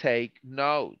please take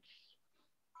notes.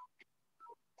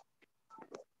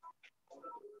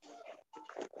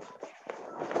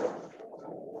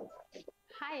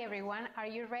 Hi everyone, are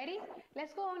you ready?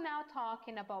 Let's go on now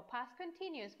talking about past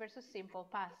continuous versus simple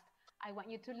past. I want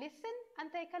you to listen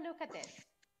and take a look at this.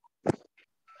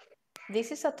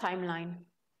 This is a timeline.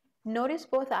 Notice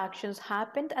both actions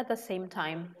happened at the same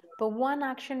time, but one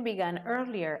action began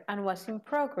earlier and was in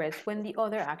progress when the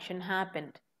other action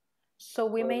happened. So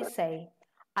we may say,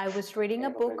 I was reading a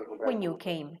book when you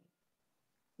came.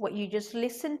 What you just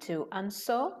listened to and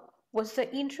saw was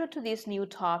the intro to this new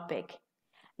topic.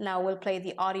 Now we'll play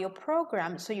the audio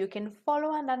program so you can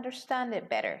follow and understand it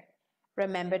better.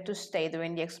 Remember to stay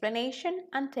during the explanation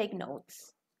and take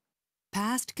notes.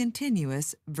 Past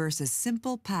continuous versus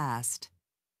simple past.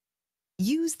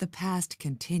 Use the past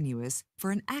continuous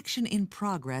for an action in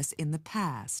progress in the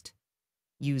past.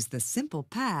 Use the simple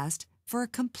past for a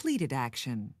completed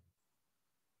action.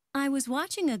 I was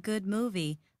watching a good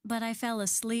movie, but I fell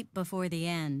asleep before the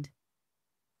end.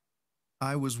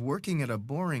 I was working at a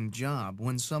boring job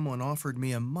when someone offered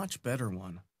me a much better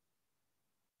one.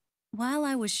 While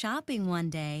I was shopping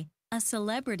one day, a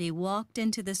celebrity walked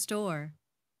into the store.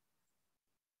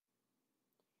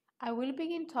 I will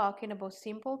begin talking about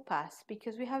simple past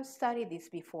because we have studied this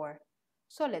before.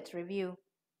 So let's review.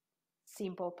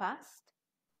 Simple past.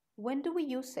 When do we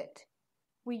use it?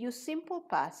 We use simple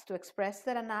past to express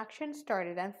that an action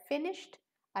started and finished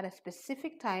at a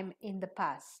specific time in the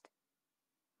past.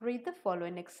 Read the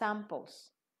following examples.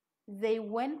 They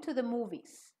went to the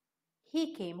movies.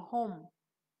 He came home.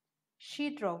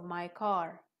 She drove my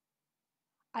car.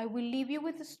 I will leave you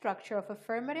with the structure of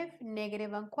affirmative,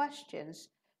 negative, and questions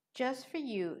just for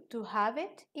you to have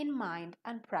it in mind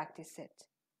and practice it.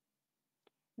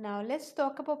 Now let's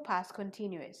talk about past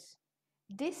continuous.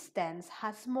 This tense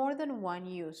has more than one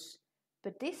use.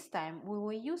 but this time we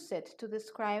will use it to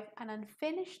describe an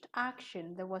unfinished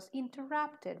action that was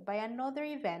interrupted by another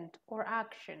event or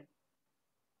action.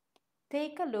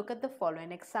 Take a look at the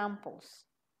following examples.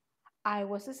 I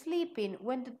was sleeping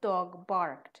when the dog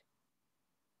barked.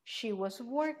 She was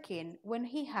working when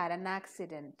he had an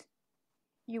accident.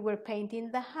 You were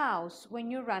painting the house when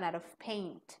you ran out of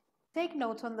paint. Take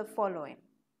notes on the following.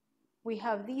 We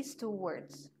have these two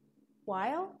words,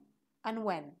 while and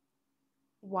when.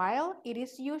 While it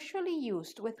is usually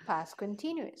used with past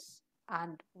continuous,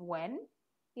 and when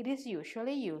it is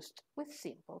usually used with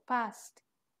simple past.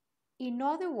 In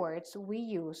other words, we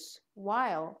use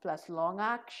while plus long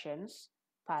actions,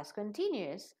 past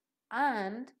continuous,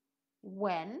 and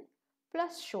when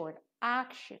plus short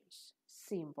actions,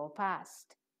 simple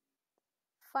past.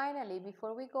 Finally,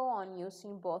 before we go on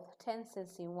using both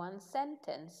tenses in one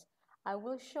sentence, I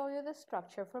will show you the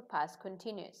structure for past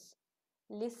continuous.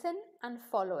 Listen and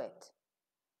follow it.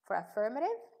 For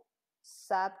affirmative,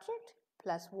 subject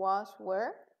plus was,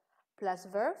 were, plus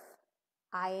verb,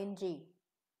 ing.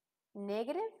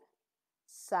 Negative,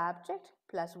 subject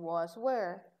plus was,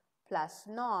 were, plus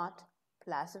not,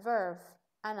 plus verb,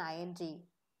 and ing.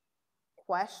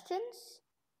 Questions,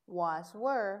 was,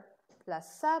 were,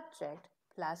 plus subject,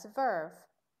 plus verb,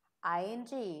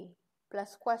 ing,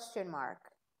 plus question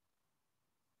mark.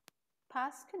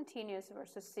 Past continuous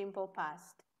versus simple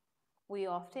past. We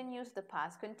often use the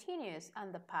past continuous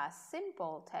and the past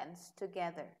simple tense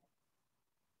together.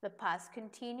 The past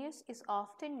continuous is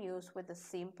often used with the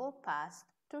simple past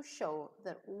to show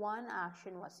that one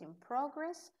action was in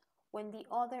progress when the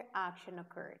other action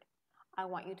occurred. I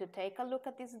want you to take a look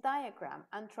at this diagram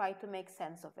and try to make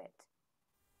sense of it.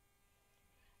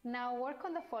 Now work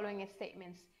on the following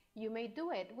statements. You may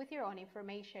do it with your own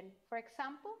information. For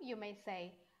example, you may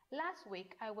say, last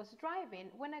week I was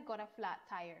driving when I got a flat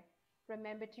tire.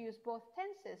 Remember to use both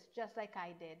tenses just like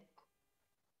I did.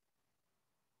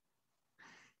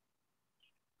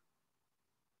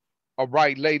 All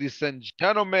right, ladies and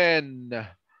gentlemen,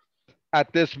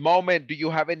 at this moment, do you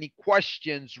have any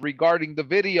questions regarding the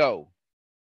video?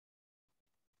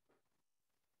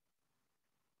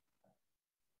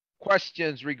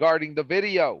 Questions regarding the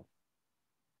video?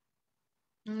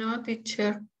 No,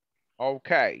 teacher.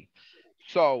 Okay.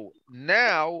 So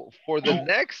now for the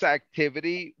next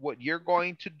activity, what you're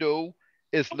going to do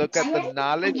is look at the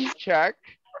knowledge check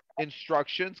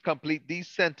instructions, complete these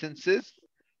sentences,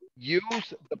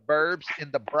 use the verbs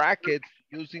in the brackets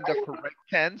using the correct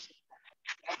tense.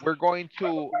 We're going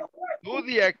to do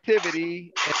the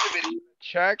activity and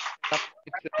check. I'm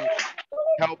going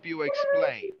to help you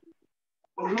explain.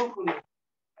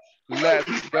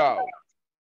 Let's go.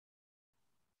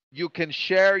 You can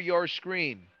share your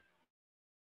screen.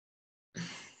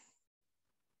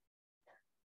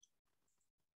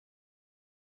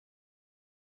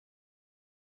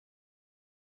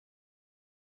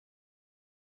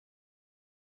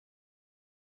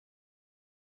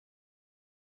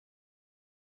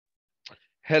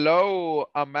 Hello,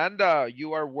 Amanda.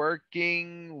 You are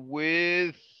working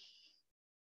with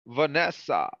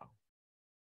Vanessa.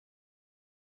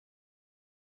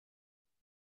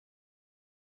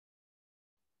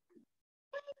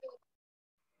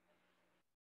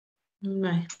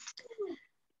 Vale.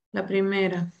 La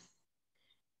primera.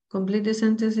 Complete the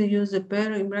sentence and use the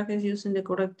pair in brackets using the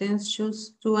correct tense.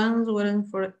 Choose two answers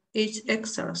for each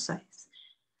exercise.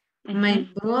 My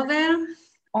brother.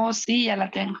 Oh, sí, ya la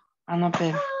tengo. Ah, no,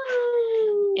 pero.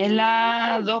 Es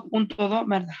la 2.2,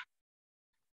 ¿verdad?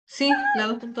 Sí, la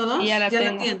 2.2. Ya la ya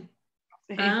tengo. la tiene.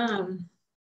 Sí. Ah.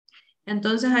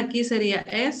 Entonces aquí sería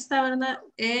esta, ¿verdad?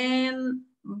 En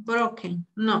broken.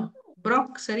 No,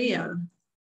 broke sería, ¿verdad?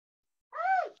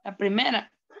 La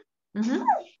primera.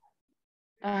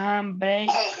 Ajá, break.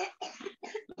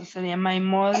 Sería my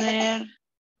mother.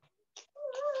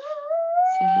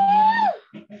 Sería...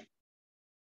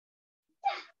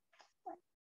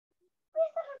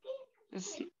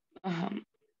 Ajá.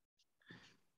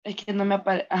 Es que no me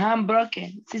aparece. Ajá,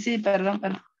 broken. Sí, perdón.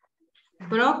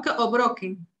 Broke o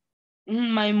broken.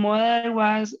 My mother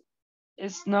was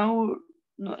snowing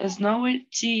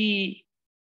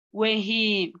when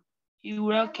he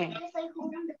broken.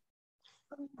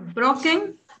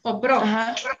 Broken o broke.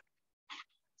 Ajá.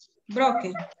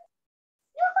 Broken.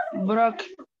 Broke.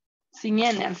 Sin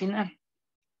N al final.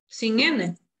 Sin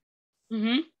N.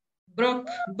 Broke.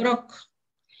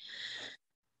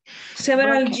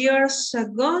 Several years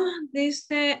ago,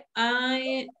 dice,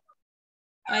 I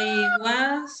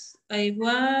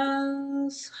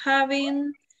was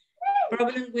having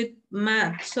problem with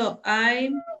math, so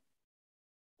I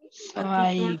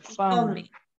found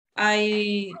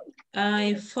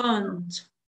I found.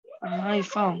 I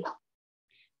found.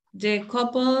 The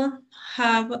couple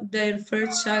have their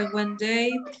first child one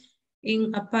day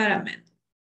in apartment.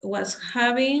 Was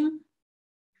having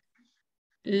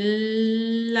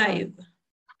live.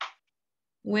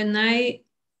 When I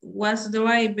was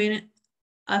driving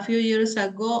a few years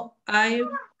ago, I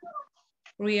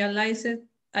realized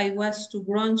I was too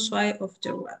grown shy of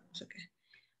the road. Okay.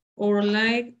 Or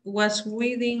like was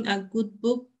reading a good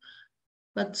book,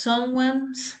 but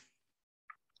someone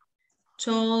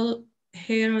told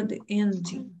her the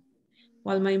ending.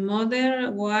 While my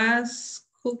mother was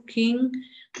cooking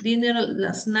dinner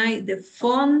last night, the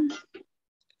phone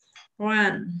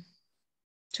rang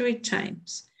 3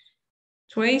 times.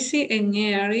 Tracy and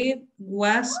Eric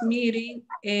was meeting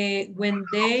when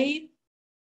they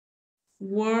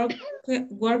worked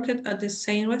at the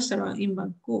same restaurant in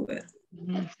Vancouver.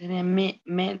 Sería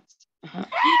met.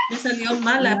 Me salió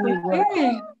mala, ¿por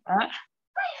qué?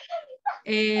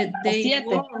 They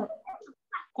were...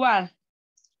 ¿Cuál?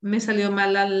 Me salió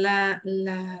mala la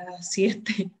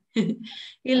 7.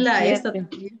 Y la esta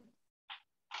también.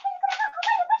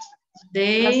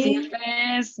 La 7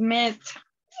 es met.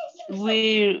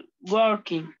 We're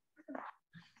working.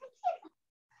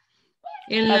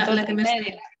 La que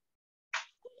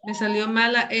me salió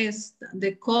mala es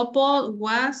the couple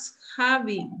was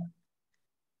having.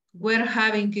 Were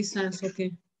having quizás,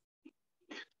 ok.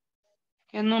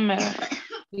 ¿Qué número?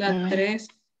 La 3.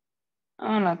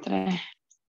 Ah, la 3.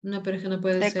 No, pero es que no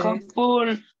puede The ser.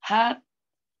 couple had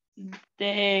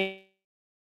the...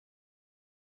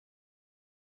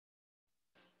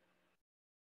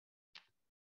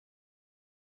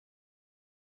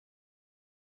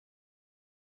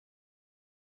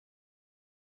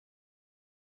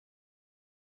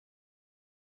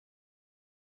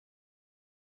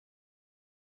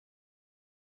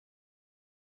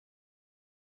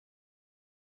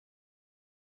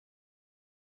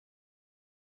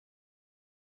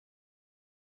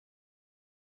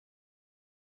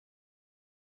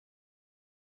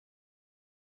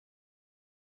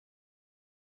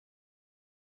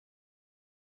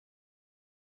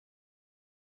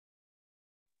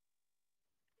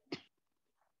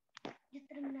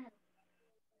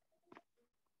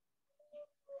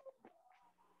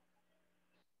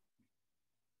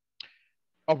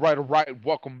 All right.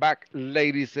 Welcome back,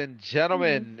 ladies and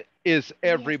gentlemen. Is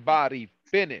everybody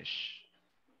finished?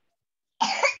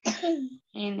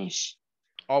 Finish.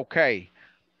 Okay.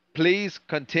 Please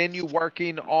continue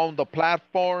working on the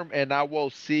platform and I will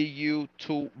see you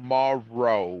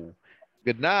tomorrow.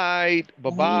 Good night.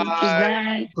 Bye-bye. Good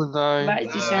night. Good night. Bye,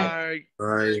 teacher.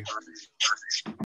 Bye. Bye.